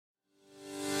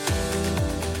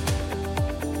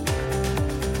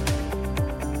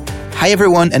Hi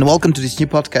everyone, and welcome to this new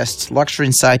podcast, Luxury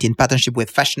Insight, in partnership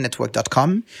with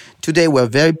FashionNetwork.com. Today we're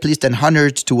very pleased and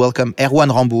honored to welcome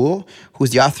Erwan Rambourg,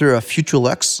 who's the author of Future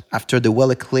Luxe, after the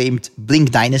well-acclaimed Bling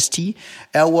Dynasty.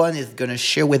 Erwan is going to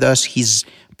share with us his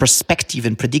perspective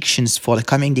and predictions for the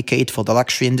coming decade for the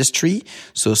luxury industry.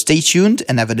 So stay tuned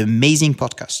and have an amazing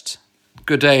podcast.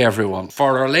 Good day, everyone.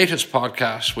 For our latest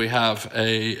podcast, we have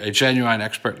a genuine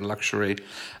expert in luxury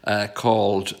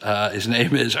called, his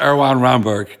name is Erwan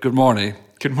Rambourg. Good morning.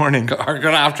 Good morning. Or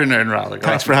good afternoon, rather.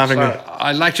 Thanks for having me.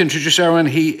 I'd like to introduce Erwan.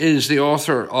 He is the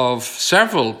author of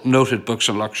several noted books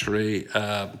on luxury,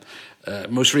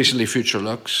 most recently Future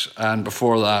Luxe, and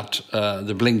before that,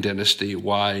 The Bling Dynasty,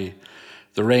 Why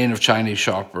the Reign of Chinese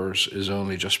Shoppers is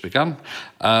Only Just Begun.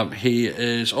 He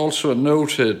is also a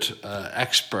noted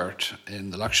expert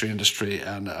in the luxury industry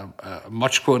and a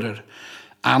much-quoted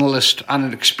analyst and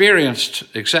an experienced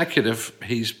executive.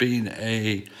 He's been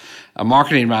a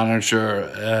marketing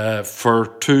manager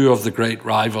for two of the great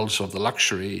rivals of the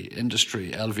luxury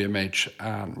industry, LVMH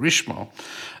and Richemont.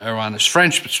 Erwan is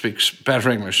French but speaks better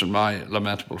English than my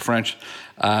lamentable French,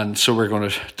 and so we're going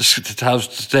to have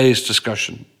today's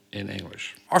discussion in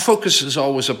English. Our focus is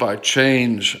always about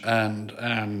change and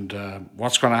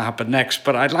what's going to happen next.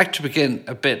 But I'd like to begin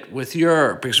a bit with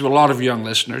because we have a lot of young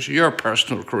listeners, your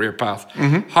personal career path.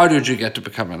 Mm-hmm. How did you get to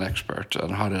become an expert,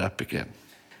 and how did that begin?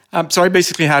 So I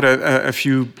basically had a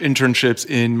few internships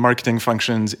in marketing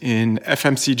functions in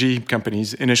FMCG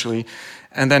companies initially,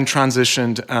 and then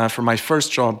transitioned for my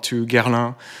first job to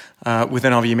Guerlain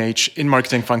within LVMH in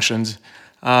marketing functions.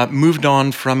 Moved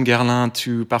on from Guerlain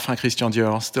to Parfums Christian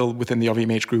Dior, still within the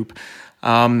LVMH group,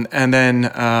 and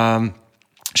then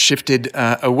shifted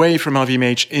away from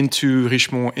LVMH into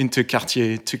Richemont, into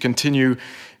Cartier to continue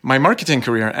my marketing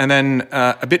career. And then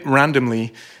a bit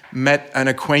randomly met an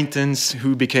acquaintance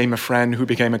who became a friend, who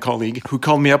became a colleague, who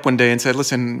called me up one day and said,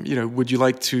 listen, would you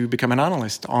like to become an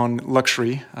analyst on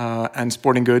luxury and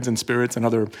sporting goods and spirits and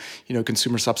other,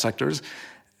 consumer subsectors?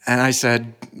 And I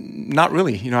said, not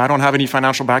really. I don't have any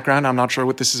financial background. I'm not sure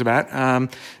what this is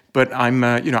about. But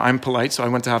I'm polite, so I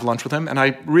went to have lunch with him. And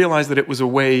I realized that it was a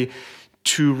way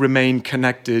to remain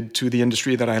connected to the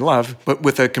industry that I love, but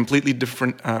with a completely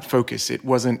different focus. It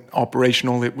wasn't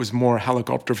operational. It was more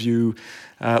helicopter view,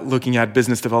 looking at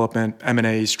business development,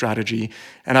 M&A strategy.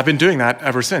 And I've been doing that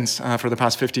ever since for the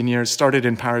past 15 years. Started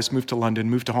in Paris, moved to London,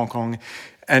 moved to Hong Kong,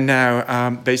 and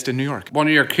now based in New York. One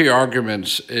of your key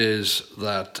arguments is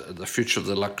that the future of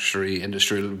the luxury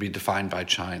industry will be defined by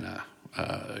China.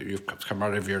 You've come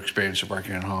out of your experience of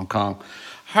working in Hong Kong.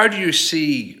 How do you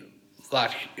see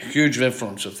that huge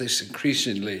influence of this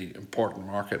increasingly important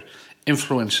market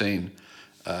influencing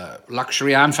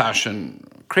luxury and fashion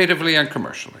creatively and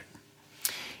commercially?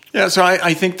 Yeah, so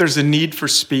I think there's a need for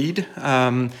speed.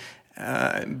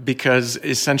 Because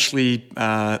essentially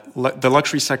the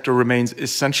luxury sector remains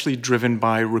essentially driven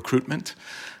by recruitment.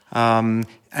 And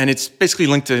it's basically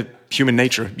linked to human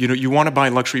nature. You want to buy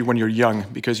luxury when you're young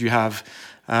because you have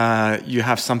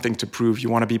something to prove. You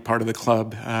want to be part of the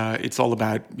club. It's all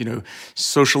about,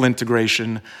 social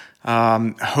integration,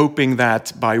 hoping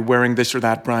that by wearing this or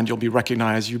that brand, you'll be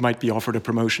recognized, you might be offered a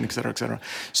promotion, et cetera, et cetera.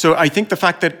 So I think the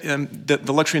fact that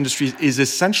the luxury industry is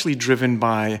essentially driven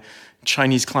by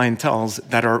Chinese clienteles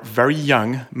that are very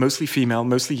young, mostly female,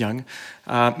 mostly young,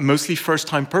 mostly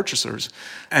first-time purchasers,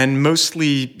 and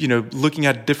mostly, looking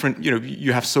at different,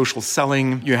 you have social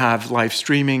selling, you have live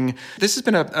streaming. This has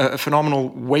been a phenomenal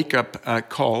wake-up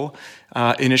call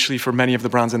initially for many of the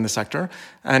brands in the sector.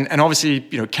 And obviously,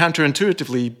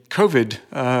 counterintuitively,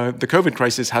 the COVID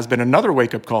crisis has been another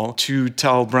wake-up call to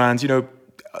tell brands,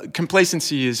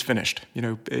 complacency is finished.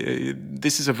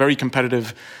 This is a very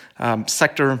competitive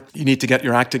sector. You need to get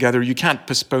your act together. You can't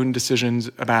postpone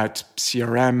decisions about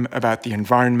CRM, about the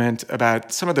environment,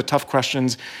 about some of the tough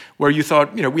questions where you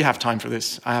thought, we have time for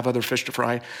this. I have other fish to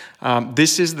fry.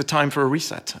 This is the time for a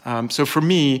reset. So for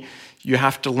me, you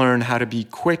have to learn how to be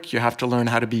quick. You have to learn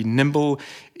how to be nimble.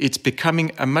 It's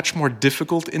becoming a much more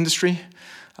difficult industry,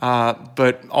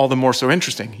 but all the more so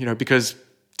interesting, because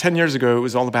 10 years ago, it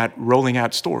was all about rolling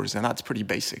out stores, and that's pretty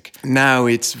basic. Now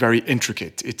it's very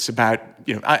intricate. It's about,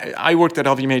 I worked at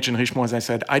LVMH and Richemont, as I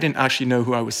said. I didn't actually know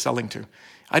who I was selling to.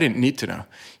 I didn't need to know.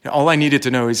 All I needed to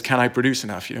know is, can I produce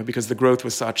enough? Because the growth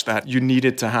was such that you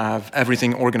needed to have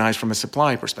everything organized from a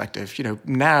supply perspective.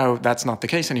 Now that's not the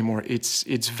case anymore.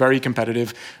 It's very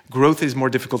competitive. Growth is more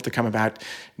difficult to come about.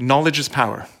 Knowledge is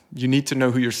power. You need to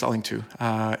know who you're selling to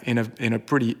in a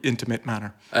pretty intimate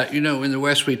manner. In the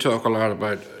West, we talk a lot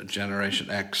about Generation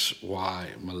X, Y,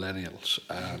 millennials.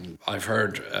 And I've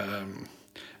heard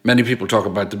many people talk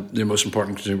about the most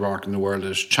important consumer market in the world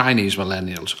is Chinese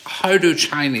millennials. How do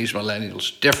Chinese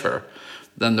millennials differ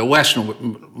than the Western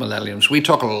millennials? We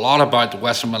talk a lot about the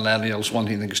Western millennials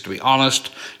wanting things to be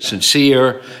honest,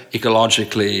 sincere,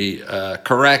 ecologically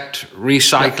correct,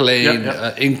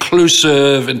 recycling,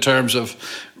 inclusive in terms of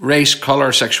race,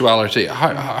 color, sexuality.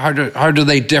 How do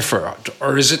they differ,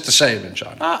 or is it the same in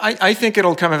China? I think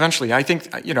it'll come eventually. I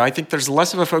think there's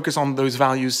less of a focus on those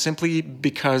values simply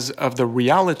because of the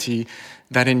reality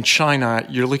that in China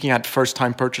you're looking at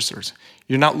first-time purchasers.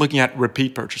 You're not looking at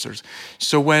repeat purchasers.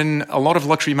 So when a lot of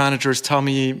luxury managers tell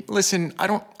me, listen, I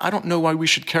don't know why we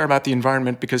should care about the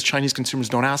environment because Chinese consumers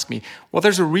don't ask me. Well,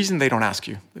 there's a reason they don't ask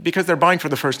you, because they're buying for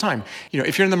the first time.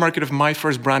 If you're in the market of my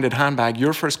first branded handbag,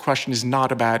 your first question is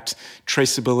not about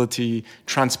traceability,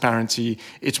 transparency.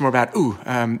 It's more about,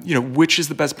 which is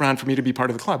the best brand for me to be part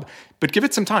of the club? But give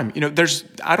it some time.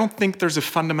 I don't think there's a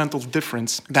fundamental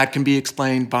difference that can be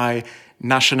explained by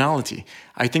nationality.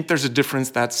 I think there's a difference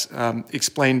that's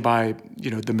explained by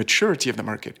the maturity of the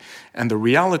market and the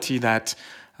reality that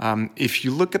if you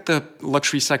look at the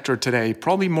luxury sector today,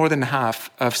 probably more than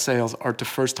half of sales are to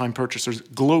first-time purchasers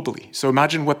globally. So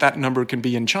imagine what that number can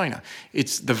be in China.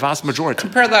 It's the vast majority.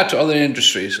 Compare that to other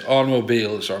industries,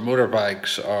 automobiles or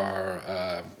motorbikes or,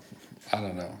 I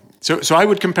don't know. So I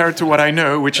would compare it to what I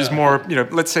know, which is more,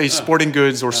 let's say sporting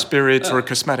goods or spirits or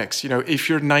cosmetics. If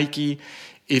you're Nike,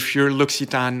 if you're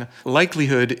L'Occitane,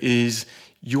 likelihood is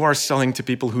you are selling to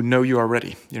people who know you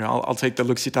already. I'll take the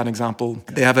L'Occitane example.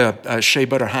 They have a shea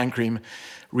butter hand cream,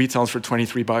 retails for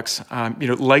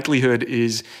 $23. Likelihood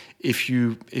is if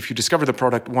you discover the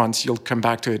product once, you'll come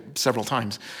back to it several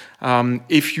times.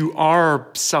 If you are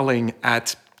selling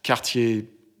at Cartier,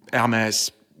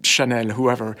 Hermès, Chanel,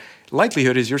 whoever,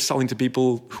 likelihood is you're selling to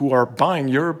people who are buying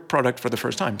your product for the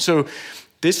first time. So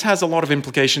this has a lot of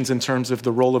implications in terms of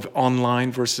the role of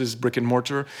online versus brick and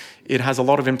mortar. It has a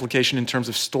lot of implication in terms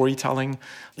of storytelling.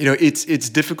 It's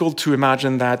difficult to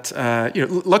imagine that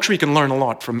luxury can learn a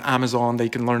lot from Amazon. They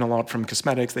can learn a lot from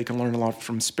cosmetics. They can learn a lot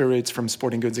from spirits, from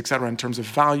sporting goods, etc. in terms of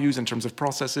values, in terms of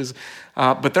processes.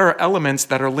 But there are elements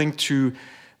that are linked to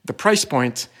the price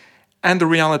point and the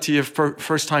reality of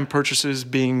first-time purchases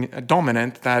being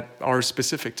dominant that are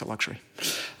specific to luxury.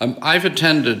 I've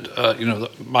attended,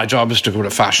 my job is to go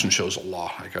to fashion shows a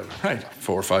lot. I go to 400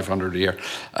 or 500 a year.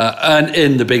 And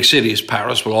in the big cities,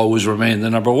 Paris will always remain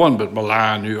the number one, but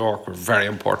Milan, New York are very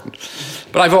important.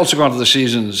 But I've also gone to the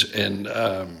seasons in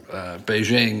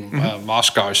Beijing,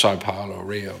 Moscow, Sao Paulo,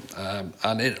 Rio.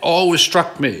 And it always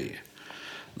struck me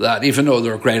that even though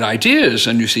there are great ideas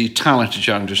and you see talented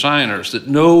young designers, that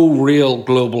no real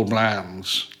global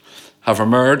brands have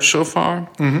emerged so far,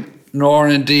 nor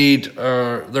indeed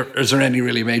is there any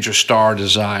really major star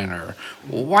designer.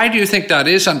 Why do you think that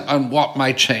is, and what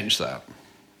might change that?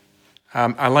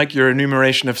 I like your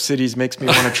enumeration of cities, makes me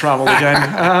want to travel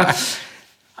again.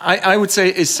 I would say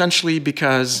essentially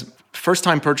because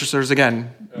first-time purchasers,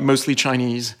 again, mostly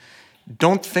Chinese,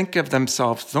 don't think of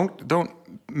themselves, don't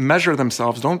measure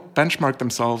themselves, don't benchmark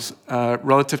themselves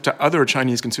relative to other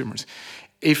Chinese consumers.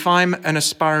 If I'm an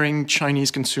aspiring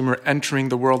Chinese consumer entering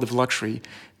the world of luxury,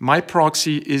 my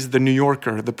proxy is the New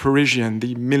Yorker, the Parisian,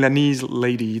 the Milanese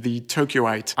lady, the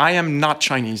Tokyoite. I am not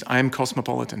Chinese, I am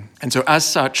cosmopolitan. And so as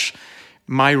such,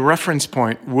 my reference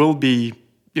point will be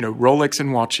Rolex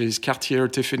in watches, Cartier,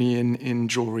 Tiffany in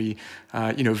jewelry,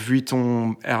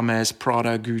 Vuitton, Hermès,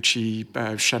 Prada,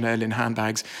 Gucci, Chanel in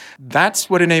handbags. That's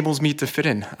what enables me to fit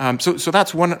in. So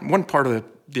that's one part of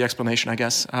the explanation, I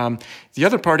guess. The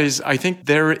other part is I think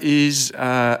there is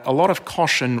a lot of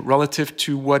caution relative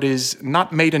to what is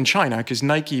not made in China, because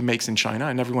Nike makes in China,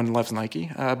 and everyone loves Nike,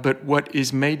 but what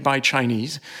is made by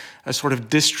Chinese, a sort of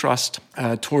distrust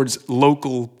towards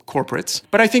local corporates.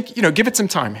 But I think, give it some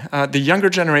time. The younger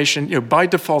generation, by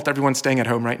default, everyone's staying at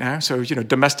home right now. So,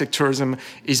 domestic tourism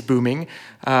is booming.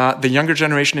 The younger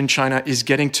generation in China is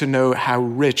getting to know how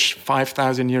rich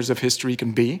 5,000 years of history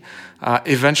can be.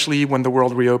 Eventually, when the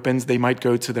world reopens, they might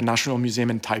go to the National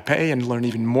Museum in Taipei and learn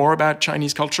even more about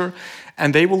Chinese culture.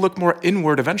 And they will look more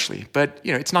inward eventually. But,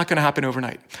 it's not going to happen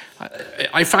overnight.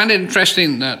 I find it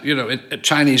interesting that,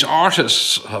 Chinese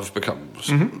artists have become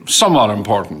somewhat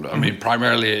important. I mean,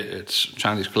 primarily it's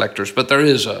Chinese collectors, but there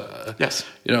is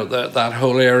that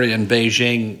whole area in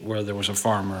Beijing where there was a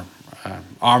former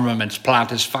armaments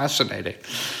plant is fascinating.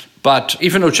 But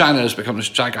even though China has become this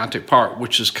gigantic part,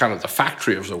 which is kind of the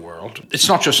factory of the world, it's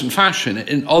not just in fashion.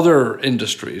 In other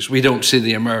industries, we don't see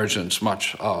the emergence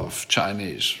much of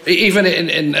Chinese. Even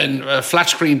in flat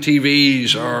screen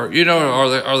TVs, or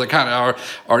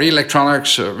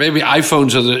electronics, or maybe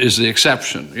iPhones is the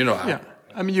exception.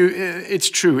 I mean, it's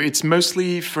true. It's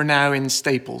mostly for now in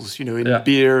staples, in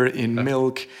beer, in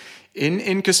milk,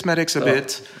 in cosmetics a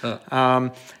bit.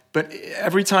 But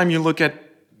every time you look at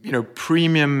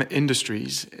premium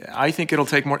industries, I think it'll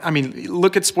take more. I mean,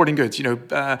 look at sporting goods.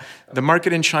 The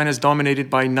market in China is dominated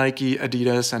by Nike,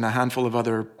 Adidas, and a handful of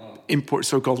other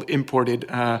so-called imported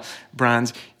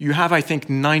brands. You have, I think,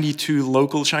 92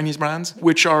 local Chinese brands,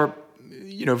 which are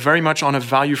very much on a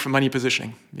value for money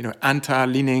positioning.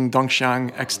 Anta, Li-Ning,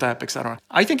 Dongxiang, Xtep, etc.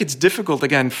 I think it's difficult,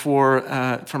 again,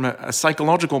 from a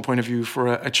psychological point of view,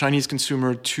 for a Chinese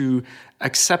consumer to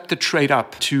accept the trade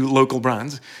up to local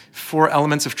brands for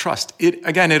elements of trust.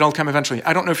 It'll come eventually.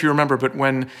 I don't know if you remember, but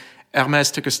when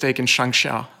Hermès took a stake in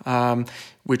Shangxia,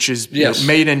 which is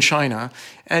made in China,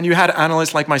 and you had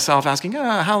analysts like myself asking,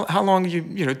 how long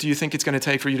do you think it's going to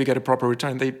take for you to get a proper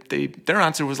return? Their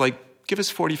answer was like, give us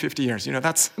 40, 50 years.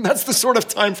 That's the sort of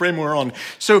time frame we're on.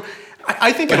 So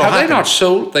I think it'll happen. They not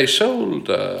sold? They sold.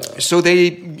 So they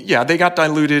got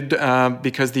diluted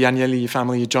because the Agnelli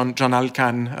family, John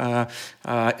Alcan,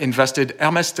 invested.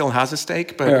 Hermès still has a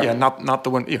stake, but not the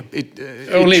one.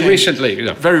 Only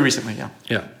recently. Very recently,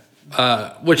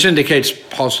 which indicates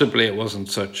possibly it wasn't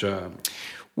such a...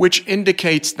 Which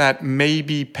indicates that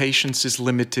maybe patience is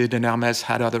limited and Hermès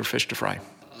had other fish to fry.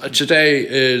 Today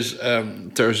is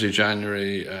Thursday,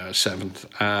 January 7th,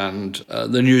 and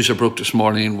the news that broke this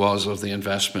morning was of the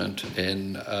investment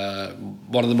in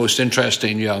one of the most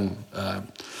interesting young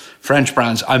French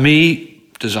brands, Ami,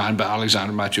 designed by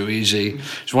Alexandre Mathieu-Easy.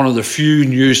 It's one of the few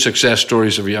new success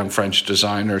stories of young French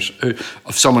designers,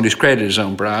 of someone who's created his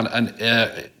own brand. And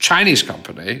a Chinese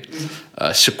company,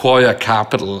 Sequoia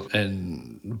Capital,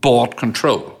 bought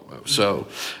control. So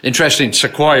interesting.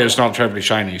 Sequoia is not a terribly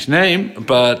Chinese name,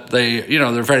 but they're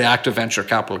a very active venture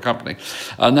capital company,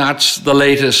 and that's the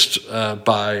latest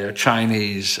by a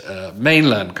Chinese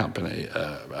mainland company.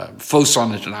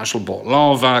 Fosun International bought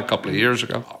Lanvin a couple of years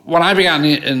ago. When I began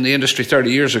in the industry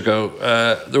 30 years ago,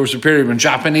 there was a period when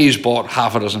Japanese bought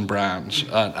half a dozen brands,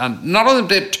 and none of them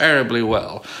did terribly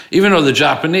well, even though the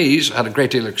Japanese had a great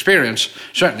deal of experience,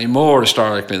 certainly more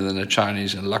historically than the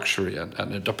Chinese in luxury and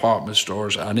in department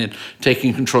stores and in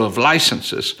taking control of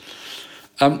licenses.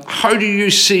 How do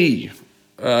you see,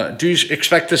 do you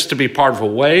expect this to be part of a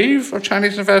wave of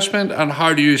Chinese investment, and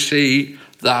how do you see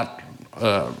that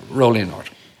rolling out?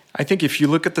 I think if you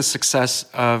look at the success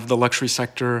of the luxury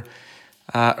sector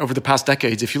over the past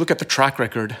decades, if you look at the track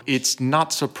record, it's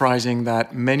not surprising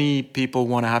that many people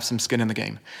want to have some skin in the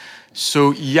game.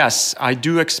 So yes, I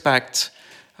do expect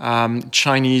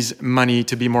Chinese money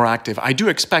to be more active. I do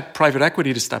expect private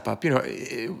equity to step up.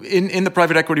 In the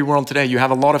private equity world today, you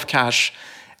have a lot of cash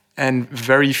and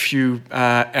very few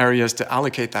areas to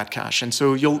allocate that cash. And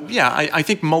so I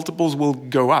think multiples will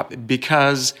go up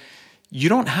because you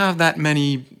don't have that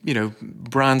many,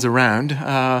 brands around.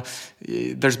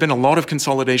 There's been a lot of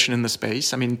consolidation in the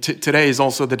space. I mean, today is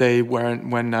also the day when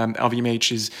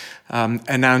LVMH is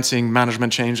announcing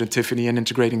management change at Tiffany and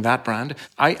integrating that brand.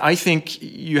 I think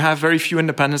you have very few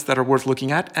independents that are worth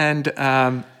looking at, and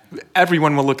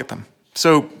everyone will look at them.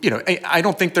 So, I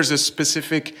don't think there's a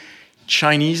specific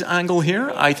Chinese angle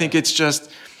here. I think it's just...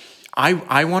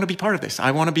 I want to be part of this.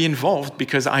 I want to be involved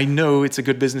because I know it's a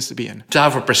good business to be in. To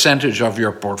have a percentage of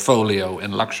your portfolio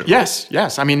in luxury.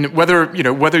 Yes. I mean, whether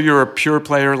you're a pure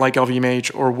player like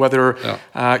LVMH or whether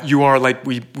you are, like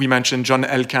we mentioned, John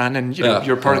Elkann, and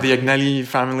you're part of the Agnelli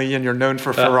family and you're known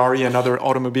for Ferrari and other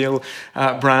automobile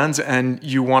brands, and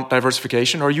you want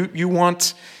diversification, or you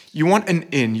want an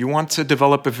in. You want to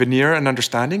develop a veneer and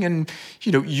understanding, and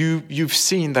you've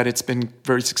seen that it's been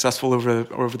very successful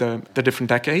over the different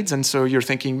decades, and so you're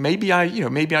thinking maybe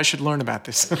I should learn about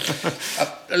this.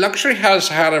 Luxury has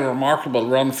had a remarkable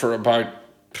run for about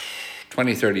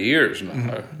 20, 30 years now.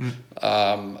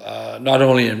 Mm-hmm. Not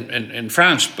only in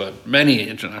France, but many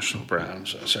international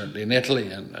brands, certainly in Italy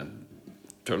and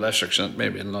to a lesser extent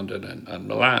maybe in London and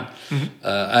Milan,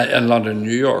 and London and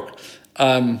New York.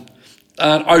 And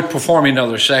outperforming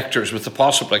other sectors, with the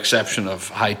possible exception of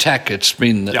high tech. It's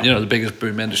been the biggest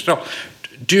boom industry.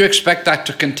 Do you expect that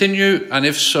to continue? And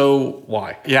if so,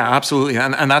 why? Yeah, absolutely.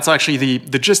 And that's actually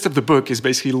the gist of the book, is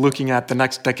basically looking at the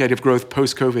next decade of growth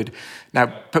post-COVID. Now,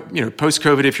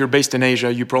 post-COVID, if you're based in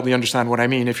Asia, you probably understand what I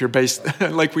mean. If you're based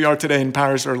like we are today in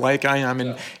Paris, or like I am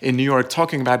in New York,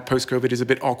 talking about post-COVID is a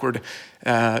bit awkward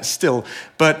still.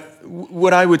 But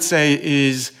what I would say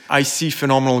is I see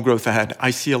phenomenal growth ahead.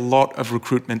 I see a lot of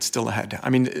recruitment still ahead. I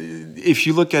mean, if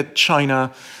you look at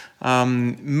China,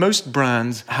 most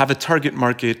brands have a target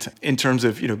market in terms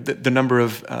of the number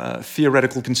of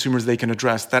theoretical consumers they can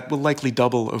address that will likely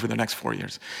double over the next 4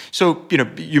 years. So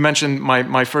you mentioned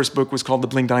my first book was called The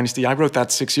Bling Dynasty. I wrote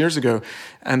that 6 years ago,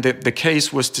 and the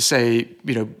case was to say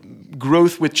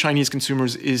growth with Chinese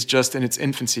consumers is just in its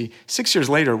infancy. 6 years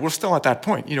later, we're still at that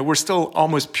point. We're still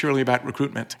almost purely about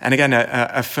recruitment, and again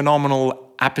a phenomenal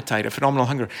appetite, a phenomenal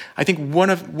hunger. I think one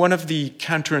of the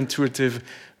counterintuitive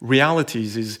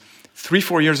realities is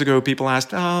 3-4 years ago, people asked,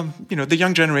 the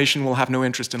young generation will have no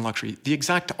interest in luxury. The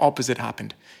exact opposite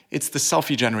happened. It's the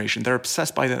selfie generation. They're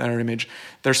obsessed by their image.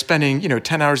 They're spending,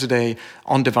 10 hours a day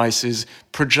on devices,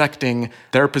 projecting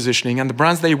their positioning, and the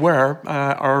brands they wear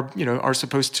are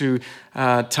supposed to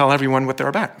tell everyone what they're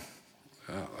about.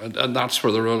 And that's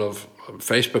where the role of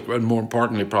Facebook, and more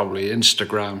importantly, probably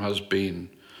Instagram, has been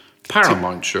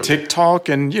paramount, sure. TikTok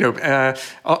and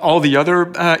all the other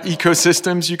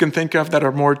ecosystems you can think of that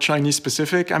are more Chinese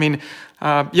specific. I mean,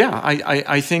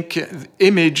 I think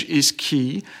image is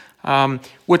key.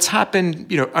 What's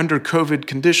happened, under COVID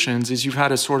conditions is you've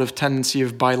had a sort of tendency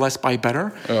of buy less, buy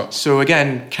better. Yeah. So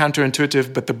again,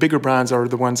 counterintuitive, but the bigger brands are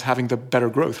the ones having the better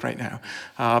growth right now,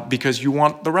 because you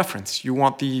want the reference, you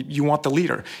want the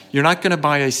leader. You're not going to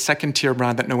buy a second tier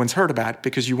brand that no one's heard about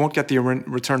because you won't get the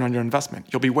return on your investment.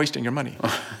 You'll be wasting your money.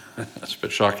 That's a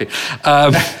bit shocking.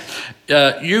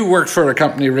 You worked for a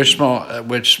company, Richemont,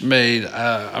 which made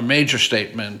a major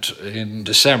statement in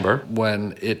December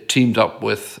when it teamed up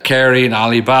with Kering and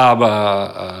Alibaba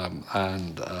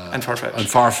and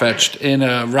Farfetch in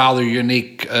a rather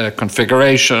unique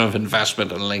configuration of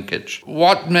investment and linkage.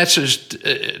 What message?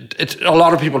 A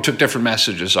lot of people took different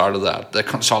messages out of that: the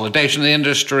consolidation of the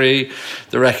industry,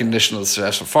 the recognition of the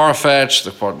success of Farfetch,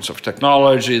 the importance of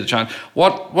technology, the China.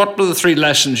 What were the three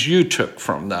lessons you took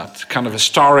from that kind of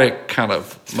historic kind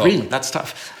of moment? That's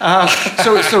tough.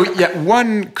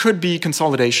 One could be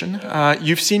consolidation.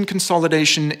 You've seen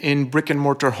consolidation in brick and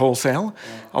mortar wholesale.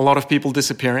 A lot of people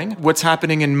disappearing. What's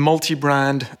happening in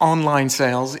multi-brand online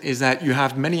sales is that you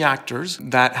have many actors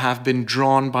that have been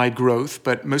drawn by growth,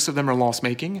 but most of them are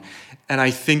loss-making. And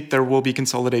I think there will be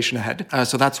consolidation ahead.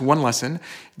 So that's one lesson.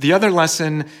 The other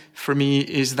lesson for me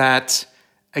is that,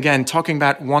 again, talking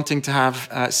about wanting to have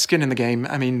skin in the game.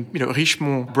 I mean,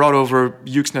 Richemont brought over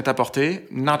Yoox Net-a-Porter.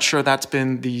 Not sure that's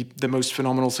been the most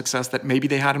phenomenal success that maybe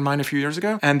they had in mind a few years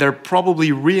ago. And they're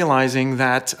probably realizing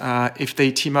that if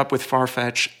they team up with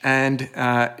Farfetch and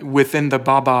within the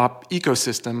Baba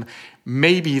ecosystem,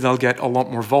 maybe they'll get a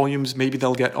lot more volumes. Maybe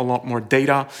they'll get a lot more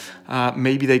data.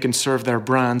 Maybe they can serve their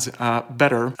brands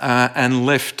better and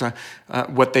lift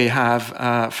what they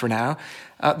have for now.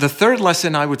 The third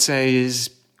lesson I would say is,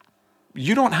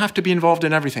 you don't have to be involved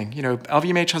in everything.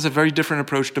 LVMH has a very different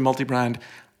approach to multi-brand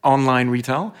online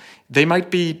retail. They might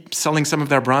be selling some of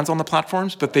their brands on the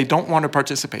platforms, but they don't want to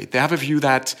participate. They have a view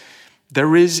that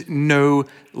there is no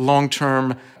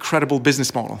long-term credible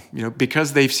business model,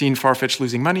 because they've seen Farfetch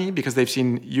losing money, because they've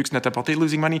seen Yoox Net-a-Porter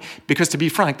losing money, because to be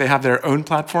frank, they have their own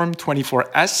platform,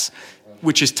 24S,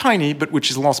 which is tiny, but which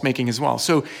is loss-making as well.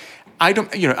 So I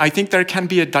think there can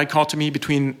be a dichotomy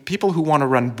between people who want to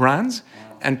run brands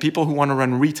and people who want to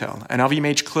run retail. And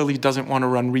LVMH clearly doesn't want to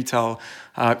run retail,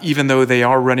 even though they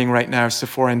are running right now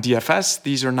Sephora and DFS.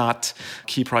 These are not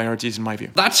key priorities in my view.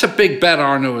 That's a big bet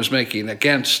Arnault is making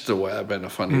against the web in a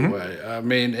funny way. I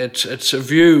mean, it's a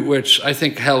view which I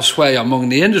think held sway among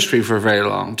the industry for a very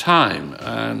long time.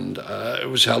 And it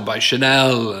was held by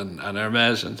Chanel and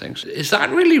Hermes and things. Is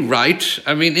that really right?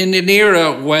 I mean, in an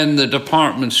era when the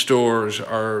department stores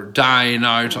are dying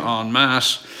out en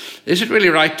masse, is it really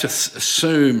right to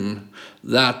assume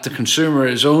that the consumer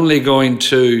is only going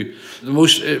to the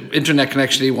most internet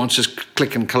connection he wants is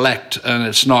click and collect, and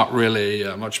it's not really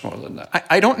much more than that?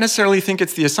 I don't necessarily think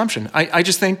it's the assumption. I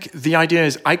just think the idea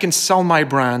is I can sell my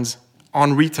brands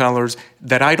on retailers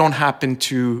that I don't happen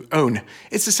to own.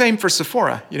 It's the same for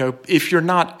Sephora. If you're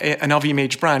not an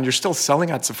LVMH brand, you're still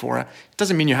selling at Sephora. It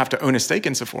doesn't mean you have to own a stake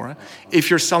in Sephora. If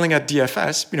you're selling at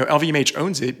DFS, LVMH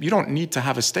owns it. You don't need to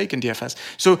have a stake in DFS.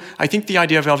 So I think the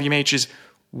idea of LVMH is,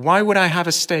 why would I have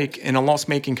a stake in a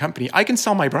loss-making company? I can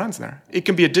sell my brands there. It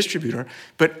can be a distributor,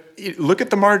 but look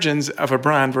at the margins of a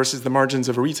brand versus the margins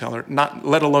of a retailer, not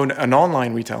let alone an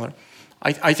online retailer.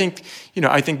 I think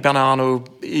Bernard Arnault,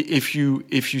 if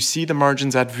you see the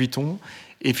margins at Vuitton,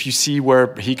 if you see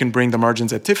where he can bring the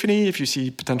margins at Tiffany, if you see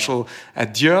potential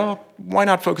at Dior, why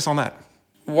not focus on that?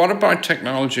 What about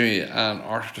technology and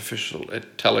artificial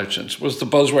intelligence? Was the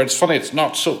buzzword? It's funny, it's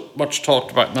not so much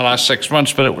talked about in the last 6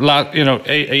 months, but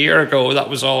a year ago, that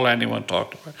was all anyone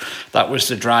talked about. That was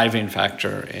the driving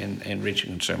factor in reaching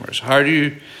consumers. How do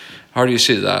you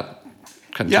see that?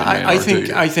 Yeah,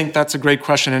 I think that's a great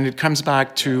question, and it comes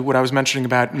back to what I was mentioning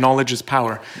about knowledge is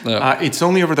power. Yeah. It's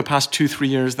only over the past 2-3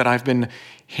 years that I've been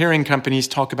hearing companies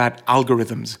talk about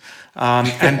algorithms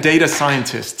and data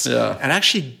scientists, and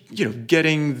actually,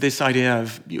 getting this idea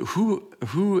of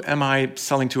who am I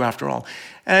selling to after all?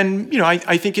 And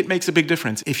I think it makes a big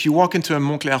difference. If you walk into a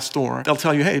Moncler store, they'll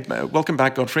tell you, "Hey, welcome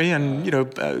back, Godfrey, and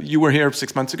you were here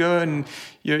 6 months ago, and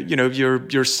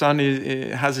your son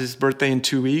has his birthday in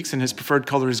 2 weeks, and his preferred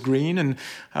color is green, and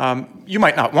you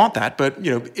might not want that, but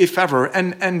if ever,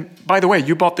 and by the way,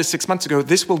 you bought this 6 months ago,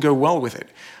 this will go well with it."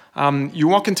 You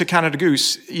walk into Canada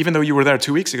Goose, even though you were there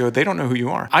 2 weeks ago, they don't know who you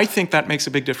are. I think that makes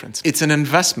a big difference. It's an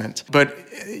investment, but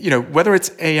whether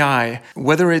it's AI,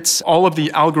 whether it's all of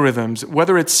the algorithms,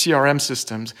 whether it's CRM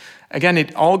systems, again,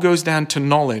 it all goes down to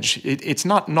knowledge. It's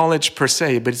not knowledge per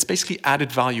se, but it's basically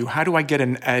added value. How do I get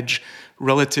an edge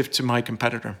relative to my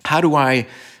competitor? How do I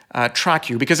track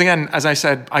you? Because again, as I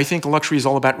said, I think luxury is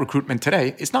all about recruitment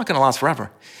today. It's not going to last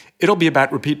forever. It'll be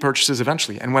about repeat purchases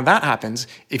eventually. And when that happens,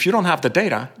 if you don't have the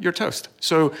data, you're toast.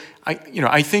 So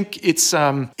I think it's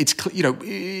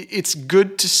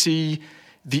good to see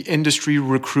the industry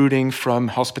recruiting from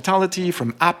hospitality,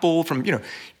 from Apple,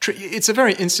 it's a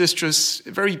very incestuous,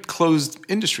 very closed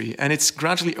industry, and it's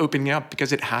gradually opening up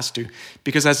because it has to.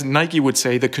 Because as Nike would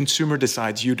say, the consumer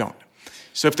decides, you don't.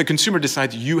 So if the consumer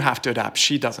decides, you have to adapt,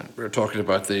 she doesn't. We're talking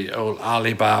about the old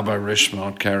Alibaba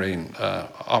Richemont carrying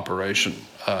operation,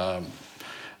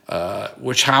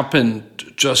 which happened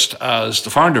just as the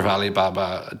founder of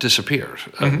Alibaba disappeared.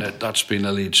 Mm-hmm. And that's been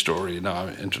a lead story now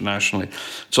internationally.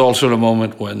 It's also the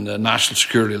moment when the national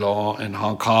security law in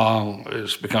Hong Kong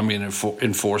is becoming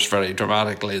enforced very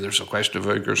dramatically. There's a question of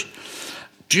Uyghurs.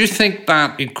 Do you think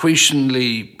that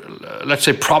increasingly, let's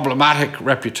say, problematic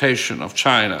reputation of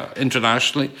China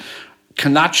internationally,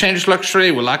 can that change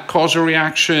luxury? Will that cause a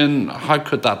reaction? How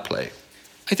could that play?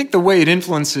 I think the way it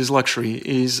influences luxury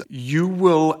is you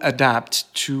will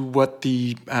adapt to what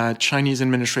the Chinese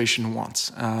administration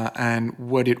wants. And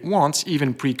what it wants,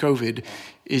 even pre-COVID,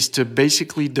 is to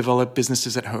basically develop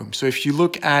businesses at home. So if you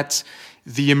look at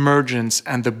the emergence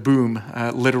and the boom,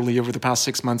 literally over the past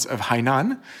 6 months, of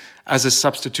Hainan, as a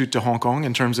substitute to Hong Kong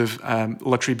in terms of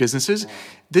luxury businesses,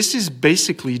 this is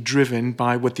basically driven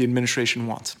by what the administration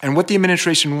wants. And what the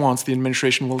administration wants, the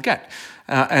administration will get.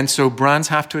 And so brands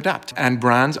have to adapt. And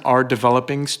brands are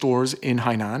developing stores in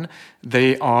Hainan.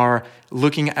 They are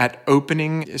looking at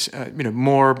opening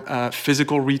more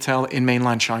physical retail in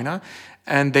mainland China.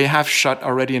 And they have shut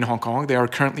already in Hong Kong. They are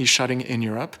currently shutting in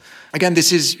Europe. Again,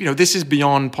 this is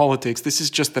beyond politics. This is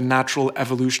just the natural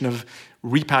evolution of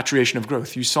repatriation of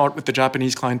growth. You saw it with the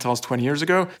Japanese clientele 20 years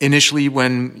ago. Initially,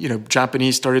 when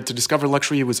Japanese started to discover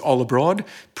luxury, it was all abroad.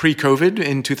 Pre-COVID,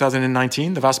 in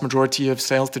 2019, the vast majority of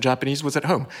sales to Japanese was at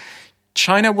home.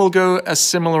 China will go a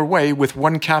similar way with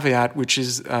one caveat, which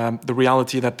is the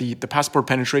reality that the passport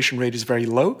penetration rate is very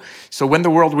low. So when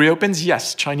the world reopens,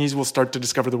 yes, Chinese will start to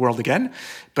discover the world again.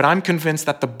 But I'm convinced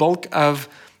that the bulk of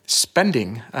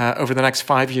spending over the next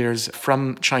 5 years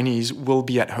from Chinese will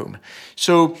be at home.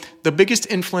 So the biggest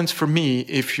influence for me,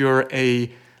 if you're a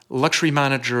luxury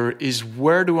manager, is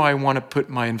where do I want to put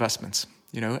my investments?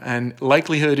 And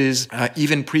likelihood is,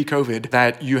 even pre-COVID,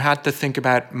 that you had to think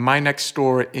about my next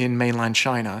store in mainland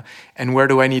China and where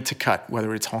do I need to cut,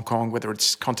 whether it's Hong Kong, whether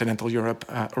it's continental Europe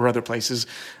or other places.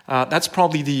 That's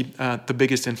probably the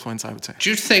biggest influence, I would say. Do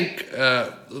you think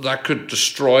that could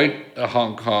destroy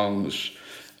Hong Kong's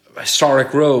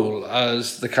historic role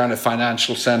as the kind of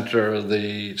financial center,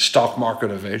 the stock market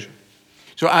of Asia?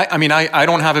 So I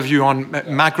don't have a view on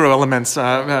macro elements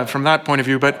from that point of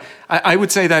view, but I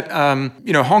would say that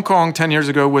Hong Kong 10 years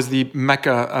ago was the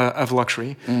mecca of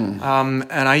luxury,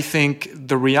 and I think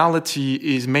the reality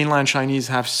is mainland Chinese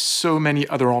have so many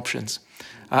other options.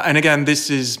 And again,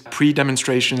 this is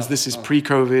pre-demonstrations, this is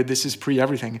pre-COVID, this is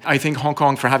pre-everything. I think Hong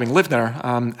Kong, for having lived there,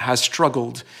 has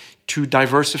struggled to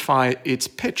diversify its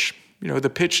pitch. The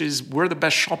pitch is we're the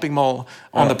best shopping mall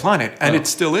on the planet, and it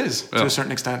still is to a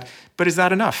certain extent. But is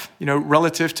that enough?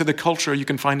 Relative to the culture you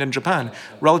can find in Japan,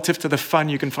 relative to the fun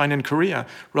you can find in Korea,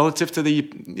 relative to the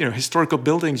historical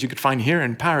buildings you could find here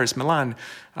in Paris, Milan,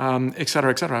 et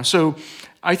cetera, et cetera. So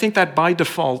I think that by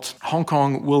default, Hong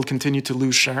Kong will continue to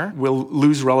lose share, will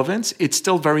lose relevance. It's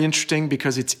still very interesting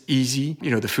because it's easy.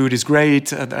 The food is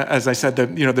great. As I said,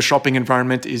 the shopping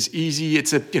environment is easy. It's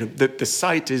the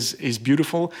site is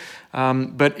beautiful.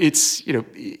 But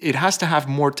it has to have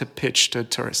more to pitch to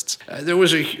tourists. There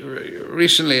was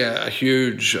recently a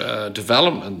huge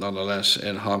development, nonetheless,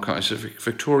 in Hong Kong. It's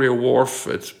Victoria Wharf.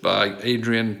 It's by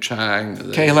Adrian Chang.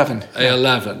 K11.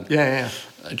 A11. Yeah.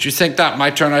 Do you think that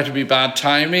might turn out to be bad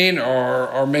timing,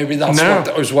 or maybe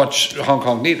that's what Hong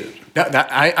Kong needed?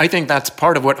 I think that's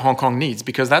part of what Hong Kong needs,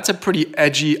 because that's a pretty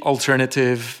edgy,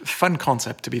 alternative, fun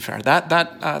concept, to be fair.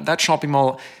 That shopping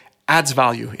mall adds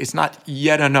value. It's not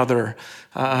yet another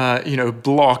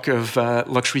block of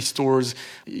luxury stores.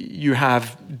 You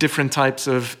have different types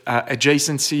of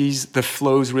adjacencies. The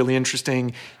flow is really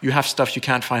interesting. You have stuff you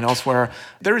can't find elsewhere.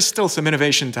 There is still some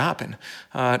innovation to happen,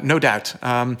 no doubt.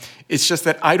 It's just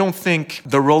that I don't think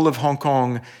the role of Hong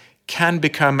Kong can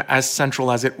become as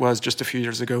central as it was just a few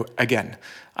years ago again.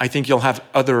 I think you'll have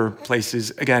other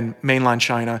places, again, mainland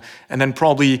China, and then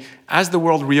probably as the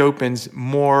world reopens,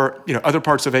 more, other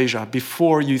parts of Asia,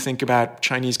 before you think about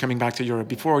Chinese coming back to Europe,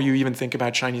 before you even think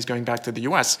about Chinese going back to the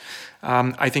US.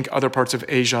 I think other parts of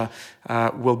Asia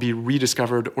will be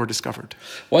rediscovered or discovered.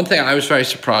 One thing I was very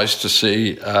surprised to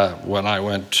see when I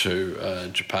went to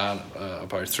Japan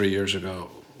about 3 years ago,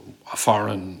 a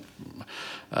foreign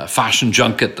fashion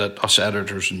junket that us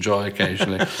editors enjoy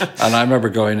occasionally. And I remember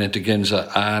going into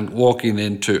Ginza and walking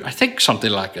into, I think,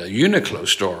 something like a Uniqlo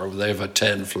store. They have a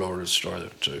 10-floor store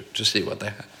to see what they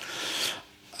had.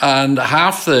 And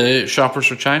half the shoppers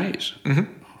were Chinese,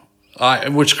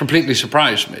 which completely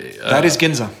surprised me. That is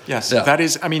Ginza, yes. Yeah. That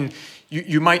is,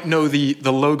 you might know the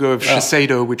logo of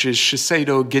Shiseido, which is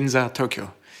Shiseido Ginza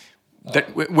Tokyo.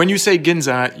 When you say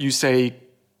Ginza, you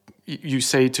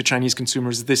say to Chinese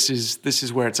consumers, this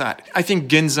is where it's at. I think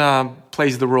Ginza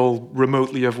plays the role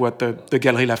remotely of what the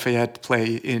Galeries Lafayette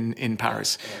play in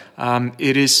Paris.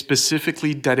 It is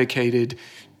specifically dedicated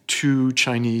to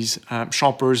Chinese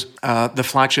shoppers. The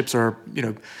flagships are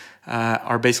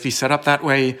basically set up that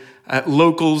way.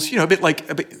 Locals,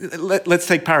 let's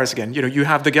take Paris again. You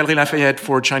have the Galeries Lafayette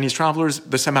for Chinese travelers,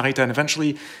 the Samaritan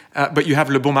eventually, but you have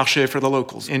Le Bon Marché for the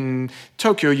locals. In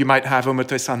Tokyo, you might have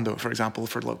Omotesando, for example,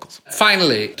 for locals.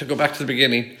 Finally, to go back to the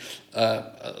beginning,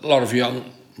 a lot of young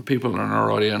people in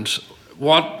our audience,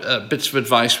 what bits of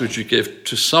advice would you give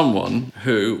to someone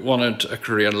who wanted a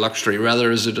career in luxury,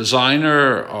 whether as a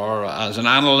designer or as an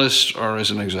analyst or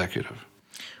as an executive?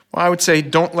 Well, I would say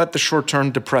don't let the short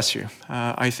term depress you.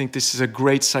 I think this is a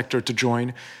great sector to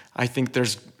join. I think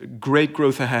there's great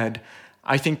growth ahead.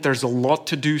 I think there's a lot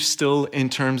to do still in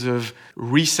terms of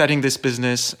resetting this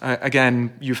business.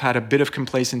 Again, you've had a bit of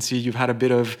complacency. You've had a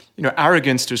bit of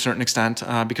arrogance to a certain extent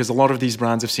because a lot of these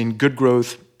brands have seen good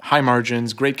growth, high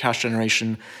margins, great cash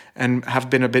generation, and have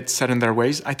been a bit set in their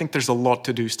ways. I think there's a lot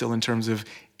to do still in terms of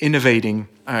innovating,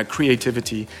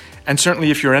 creativity. And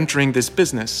certainly if you're entering this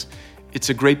business, it's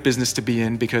a great business to be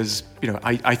in because,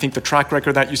 I think the track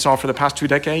record that you saw for the past 2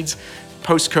 decades,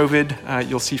 post-COVID,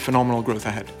 you'll see phenomenal growth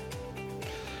ahead.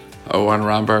 Owen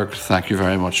Ramberg, thank you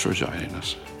very much for joining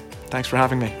us. Thanks for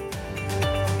having me.